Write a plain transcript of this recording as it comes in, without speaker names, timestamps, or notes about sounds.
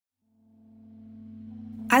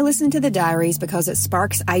I listen to the diaries because it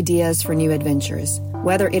sparks ideas for new adventures.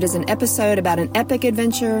 Whether it is an episode about an epic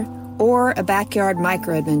adventure or a backyard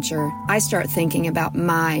micro-adventure, I start thinking about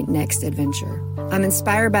my next adventure. I'm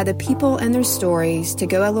inspired by the people and their stories to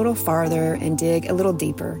go a little farther and dig a little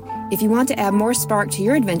deeper. If you want to add more spark to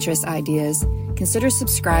your adventurous ideas, consider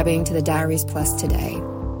subscribing to the Diaries Plus today.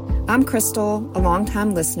 I'm Crystal, a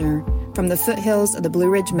longtime listener from the foothills of the Blue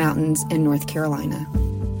Ridge Mountains in North Carolina.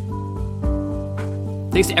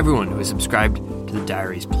 Thanks to everyone who has subscribed to the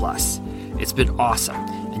Diaries Plus. It's been awesome,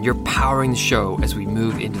 and you're powering the show as we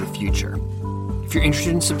move into the future. If you're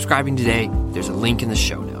interested in subscribing today, there's a link in the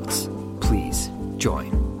show notes. Please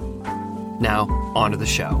join. Now, on to the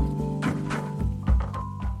show.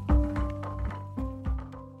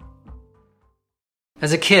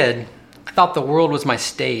 As a kid, I thought the world was my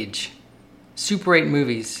stage. Super 8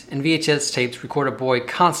 movies and VHS tapes record a boy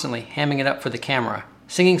constantly hamming it up for the camera,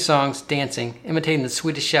 singing songs, dancing, imitating the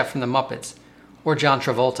Swedish Chef from the Muppets, or John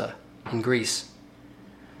Travolta in Grease.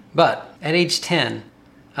 But at age 10,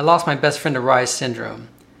 I lost my best friend to Reye's syndrome,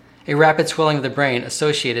 a rapid swelling of the brain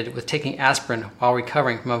associated with taking aspirin while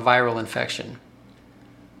recovering from a viral infection.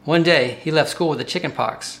 One day, he left school with the chicken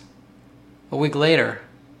pox. A week later,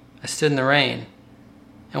 I stood in the rain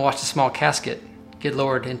and watched a small casket get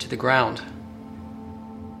lowered into the ground.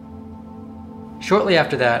 Shortly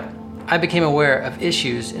after that, I became aware of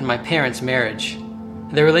issues in my parents' marriage.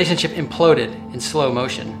 Their relationship imploded in slow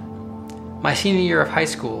motion. My senior year of high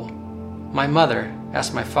school, my mother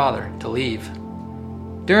asked my father to leave.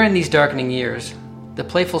 During these darkening years, the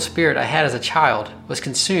playful spirit I had as a child was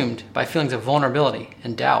consumed by feelings of vulnerability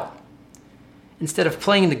and doubt. Instead of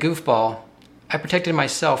playing the goofball, I protected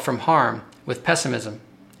myself from harm with pessimism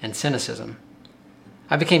and cynicism.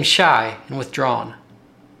 I became shy and withdrawn.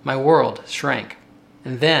 My world shrank.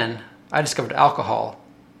 And then I discovered alcohol,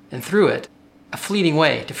 and through it, a fleeting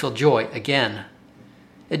way to feel joy again.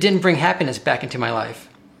 It didn't bring happiness back into my life,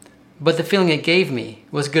 but the feeling it gave me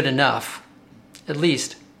was good enough, at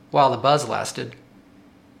least while the buzz lasted.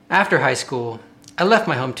 After high school, I left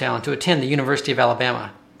my hometown to attend the University of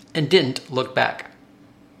Alabama and didn't look back.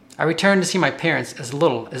 I returned to see my parents as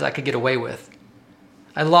little as I could get away with.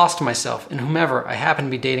 I lost myself in whomever I happened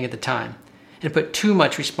to be dating at the time and put too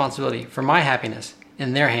much responsibility for my happiness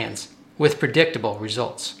in their hands with predictable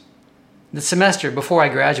results. The semester before I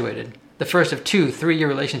graduated, the first of 2 3-year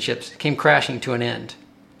relationships came crashing to an end.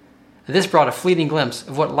 This brought a fleeting glimpse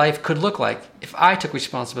of what life could look like if I took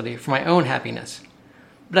responsibility for my own happiness.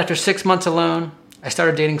 But after 6 months alone, I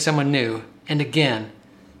started dating someone new and again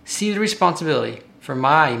ceded responsibility for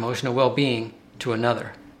my emotional well-being to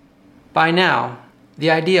another. By now,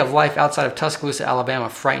 the idea of life outside of Tuscaloosa, Alabama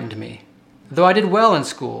frightened me. Though I did well in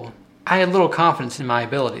school, I had little confidence in my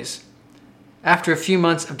abilities. After a few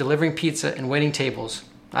months of delivering pizza and waiting tables,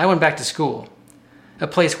 I went back to school, a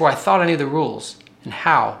place where I thought I knew the rules and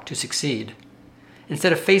how to succeed.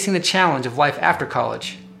 Instead of facing the challenge of life after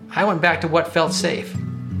college, I went back to what felt safe,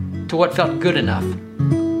 to what felt good enough.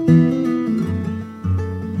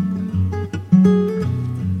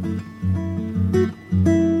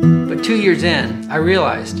 But 2 years in, I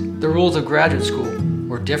realized the rules of graduate school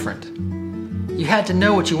were different. You had to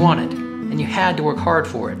know what you wanted, and you had to work hard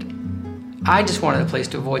for it. I just wanted a place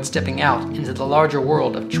to avoid stepping out into the larger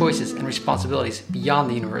world of choices and responsibilities beyond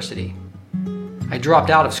the university. I dropped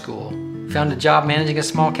out of school, found a job managing a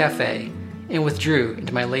small cafe, and withdrew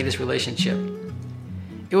into my latest relationship.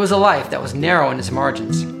 It was a life that was narrow in its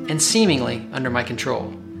margins and seemingly under my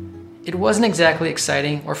control. It wasn't exactly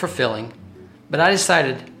exciting or fulfilling, but I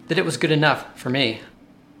decided that it was good enough for me.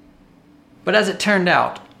 But as it turned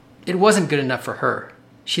out, it wasn't good enough for her.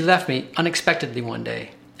 She left me unexpectedly one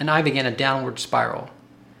day, and I began a downward spiral.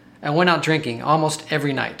 I went out drinking almost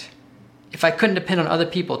every night. If I couldn't depend on other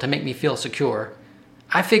people to make me feel secure,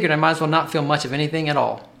 I figured I might as well not feel much of anything at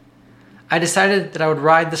all. I decided that I would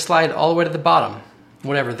ride the slide all the way to the bottom,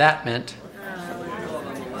 whatever that meant.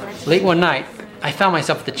 Late one night, I found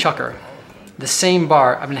myself at the Chucker, the same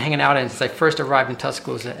bar I've been hanging out in since I first arrived in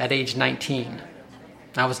Tuscaloosa at age 19.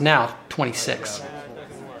 I was now 26.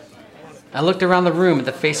 I looked around the room at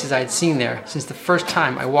the faces I had seen there since the first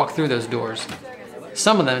time I walked through those doors.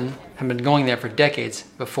 Some of them had been going there for decades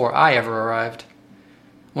before I ever arrived.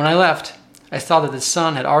 When I left, I saw that the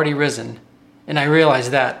sun had already risen, and I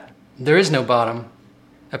realized that there is no bottom.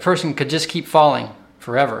 A person could just keep falling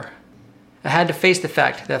forever. I had to face the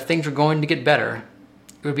fact that if things were going to get better,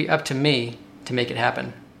 it would be up to me to make it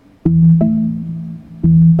happen.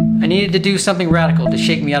 I needed to do something radical to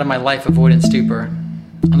shake me out of my life avoidance stupor.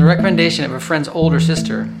 On the recommendation of a friend's older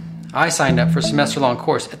sister, I signed up for a semester-long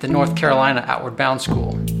course at the North Carolina Outward Bound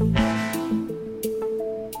School.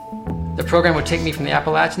 The program would take me from the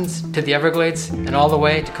Appalachians to the Everglades and all the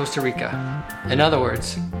way to Costa Rica. In other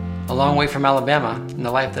words, a long way from Alabama and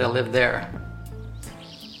the life that I lived there.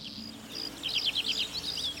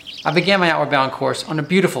 I began my outward bound course on a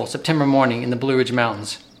beautiful September morning in the Blue Ridge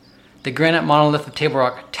Mountains. The granite monolith of Table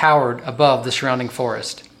Rock towered above the surrounding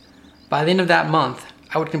forest. By the end of that month,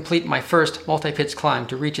 I would complete my first multi-pitch climb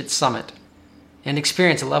to reach its summit and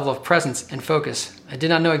experience a level of presence and focus I did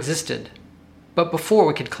not know existed. But before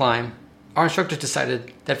we could climb, our instructors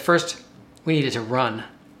decided that first we needed to run,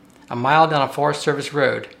 a mile down a Forest Service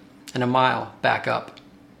road and a mile back up.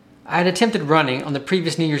 I had attempted running on the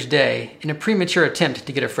previous New Year's Day in a premature attempt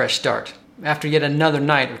to get a fresh start, after yet another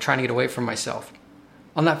night of trying to get away from myself.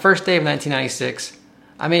 On that first day of 1996,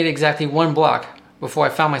 I made exactly one block before I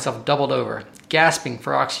found myself doubled over, gasping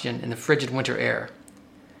for oxygen in the frigid winter air.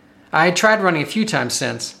 I had tried running a few times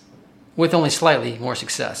since, with only slightly more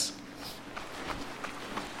success.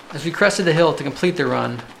 As we crested the hill to complete the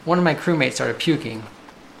run, one of my crewmates started puking.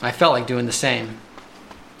 I felt like doing the same.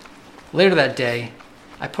 Later that day,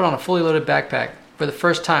 I put on a fully loaded backpack for the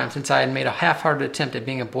first time since I had made a half-hearted attempt at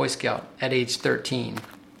being a Boy Scout at age 13.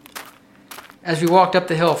 As we walked up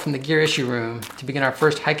the hill from the gear issue room to begin our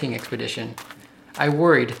first hiking expedition, I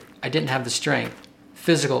worried I didn't have the strength,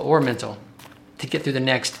 physical or mental, to get through the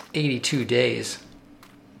next 82 days.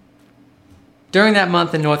 During that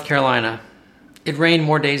month in North Carolina, it rained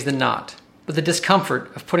more days than not, but the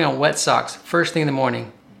discomfort of putting on wet socks first thing in the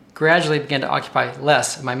morning gradually began to occupy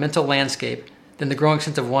less of my mental landscape than the growing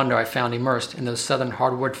sense of wonder I found immersed in those southern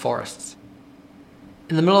hardwood forests.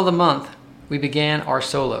 In the middle of the month, we began our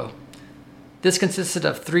solo. This consisted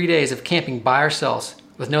of 3 days of camping by ourselves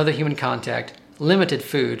with no other human contact, limited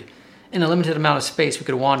food, and a limited amount of space we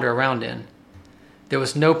could wander around in. There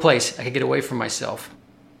was no place I could get away from myself.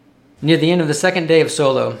 Near the end of the second day of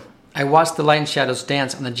solo, I watched the light and shadows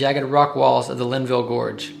dance on the jagged rock walls of the Linville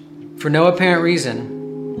Gorge. For no apparent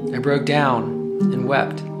reason, I broke down and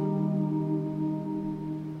wept.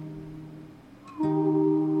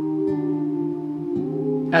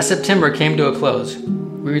 As September came to a close,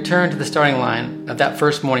 we returned to the starting line of that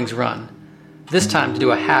first morning's run, this time to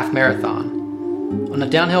do a half marathon. On a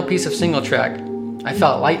downhill piece of single track, I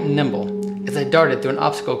felt light and nimble as I darted through an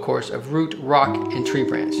obstacle course of root, rock, and tree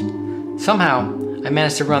branch. Somehow, I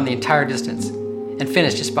managed to run the entire distance and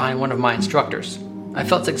finish just behind one of my instructors. I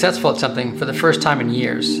felt successful at something for the first time in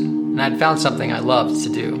years, and I had found something I loved to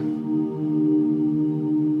do.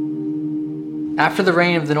 After the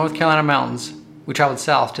rain of the North Carolina mountains, we traveled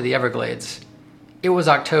south to the Everglades. It was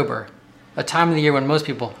October, a time of the year when most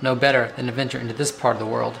people know better than to venture into this part of the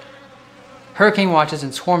world. Hurricane watches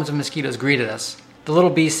and swarms of mosquitoes greeted us. The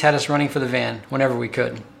little beasts had us running for the van whenever we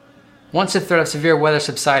could. Once the threat of severe weather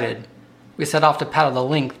subsided, we set off to paddle the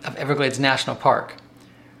length of Everglades National Park,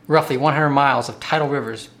 roughly 100 miles of tidal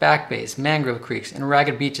rivers, back bays, mangrove creeks, and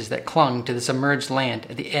ragged beaches that clung to the submerged land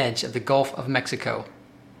at the edge of the Gulf of Mexico.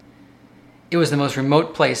 It was the most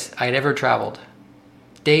remote place I had ever traveled.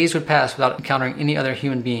 Days would pass without encountering any other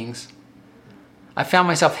human beings. I found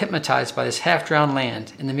myself hypnotized by this half-drowned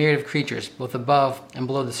land and the myriad of creatures both above and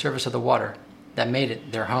below the surface of the water that made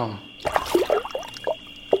it their home.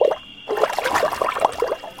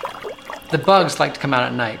 The bugs liked to come out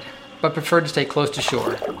at night, but preferred to stay close to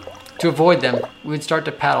shore. To avoid them, we would start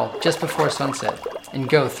to paddle just before sunset and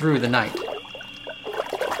go through the night.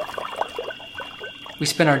 We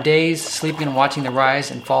spent our days sleeping and watching the rise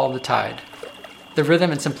and fall of the tide. The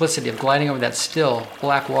rhythm and simplicity of gliding over that still,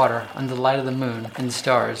 black water under the light of the moon and the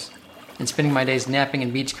stars, and spending my days napping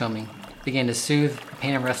and beachcombing, began to soothe the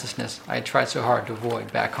pain and restlessness I had tried so hard to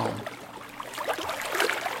avoid back home.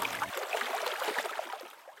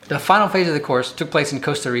 The final phase of the course took place in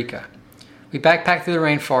Costa Rica. We backpacked through the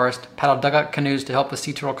rainforest, paddled dugout canoes to help with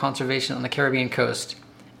sea turtle conservation on the Caribbean coast,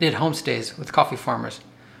 and did homestays with coffee farmers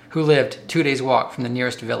who lived 2 days' walk from the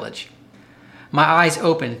nearest village. My eyes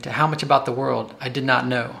opened to how much about the world I did not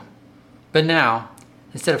know. But now,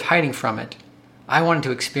 instead of hiding from it, I wanted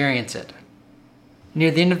to experience it.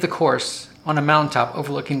 Near the end of the course, on a mountaintop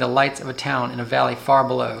overlooking the lights of a town in a valley far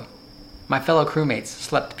below, my fellow crewmates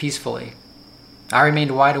slept peacefully. I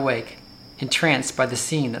remained wide awake, entranced by the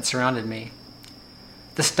scene that surrounded me.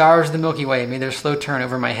 The stars of the Milky Way made their slow turn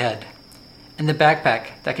over my head, and the backpack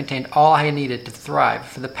that contained all I had needed to thrive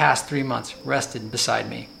for the past 3 months rested beside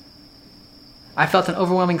me. I felt an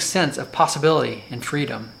overwhelming sense of possibility and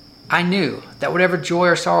freedom. I knew that whatever joy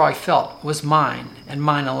or sorrow I felt was mine and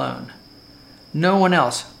mine alone. No one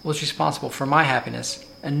else was responsible for my happiness,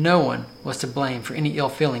 and no one was to blame for any ill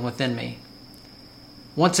feeling within me.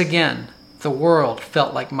 Once again, the world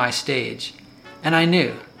felt like my stage, and I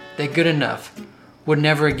knew that good enough would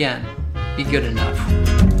never again be good enough.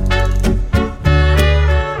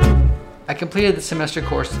 I completed the semester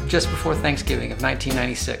course just before Thanksgiving of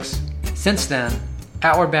 1996. Since then,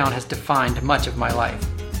 Outward Bound has defined much of my life.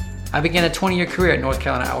 I began a 20-year career at North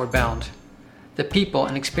Carolina Outward Bound. The people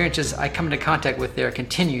and experiences I come into contact with there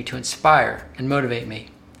continue to inspire and motivate me.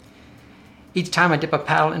 Each time I dip a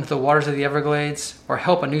paddle into the waters of the Everglades or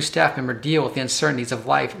help a new staff member deal with the uncertainties of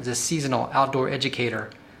life as a seasonal outdoor educator,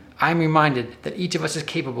 I am reminded that each of us is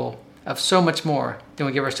capable of so much more than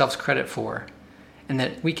we give ourselves credit for, and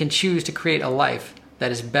that we can choose to create a life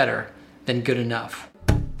that is better than good enough.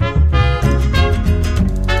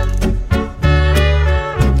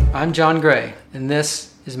 I'm John Gray, and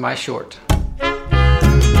this is my short.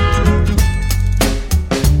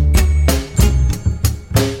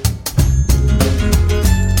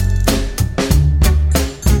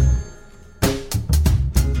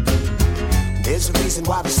 There's a reason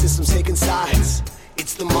why the system's taking sides.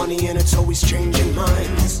 It's the money and it's always changing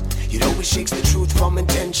minds. It always shakes the truth from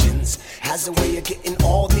intentions. Has a way of getting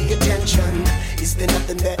all the attention. Is there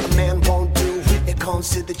nothing that a man won't do? It comes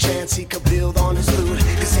to the chance he could build on his loot.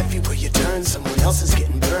 Cause everywhere you turn, someone else is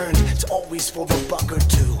getting burned. It's always for a buck or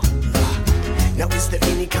two. Now is there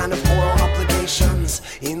any kind of moral obligations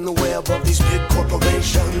in the web of these big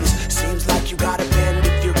corporations? Seems like you gotta bend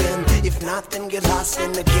if you're in. If not, then get lost in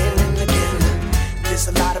again and again. There's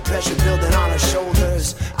a lot of pressure building on our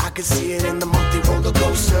shoulders. I can see it in the monthly roller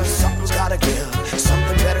coaster. Something's gotta give,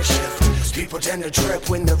 something better shift. People tend to trip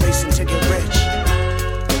when they're racing to get rich.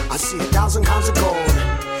 I see 1,000 pounds of gold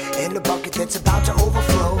in a bucket that's about to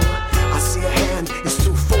overflow. I see a hand, it's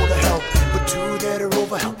too full to help, but two that are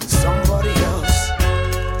over helping somebody else.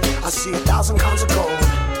 I see 1,000 pounds of gold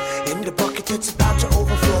in the bucket that's about to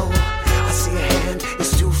overflow. I see a hand,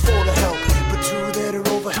 it's too full to help, but two that are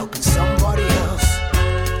over helping somebody else.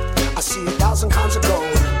 I see 1,000 pounds of gold.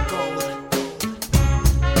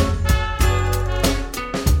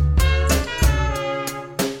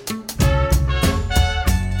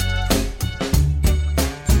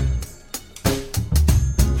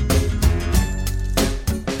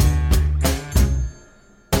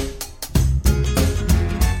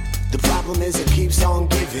 The problem is it keeps on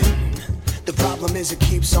giving. The problem is it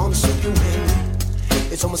keeps on spewing.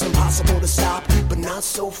 It's almost impossible to stop, but not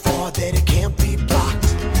so far that it can't be blocked.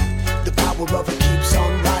 The power of it keeps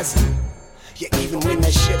on rising. Yeah, even when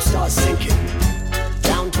that ship starts sinking,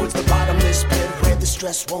 down towards the bottomless pit where the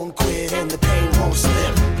stress won't quit and the pain won't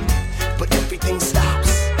slip. But everything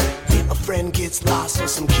stops when a friend gets lost or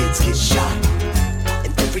some kids get shot.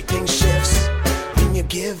 And everything shifts when you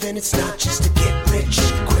give, and it's not just to get rich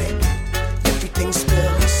quick. Everything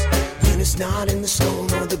spills when it's not in the stone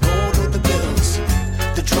or the gold or the bills.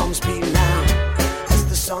 The drums beat loud as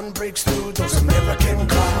the sun breaks through those American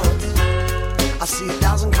clouds. I see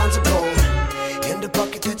 1,000 kinds of gold in the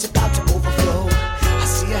bucket that's about to overflow. I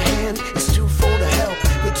see a hand, it's too full to help,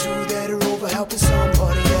 but two that are over helping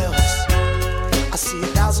somebody else. I see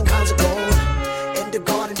 1,000 kinds of gold in the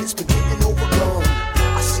garden that's been getting overgrown.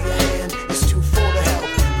 I see a hand, it's too full to help,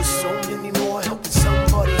 but so many more helping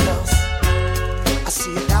somebody else. I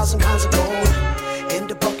see 1,000 kinds of gold in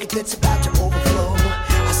the bucket that's about to overflow.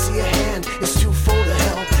 I see a hand, it's too full to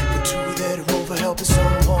help, but two that are over helping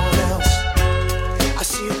somebody else.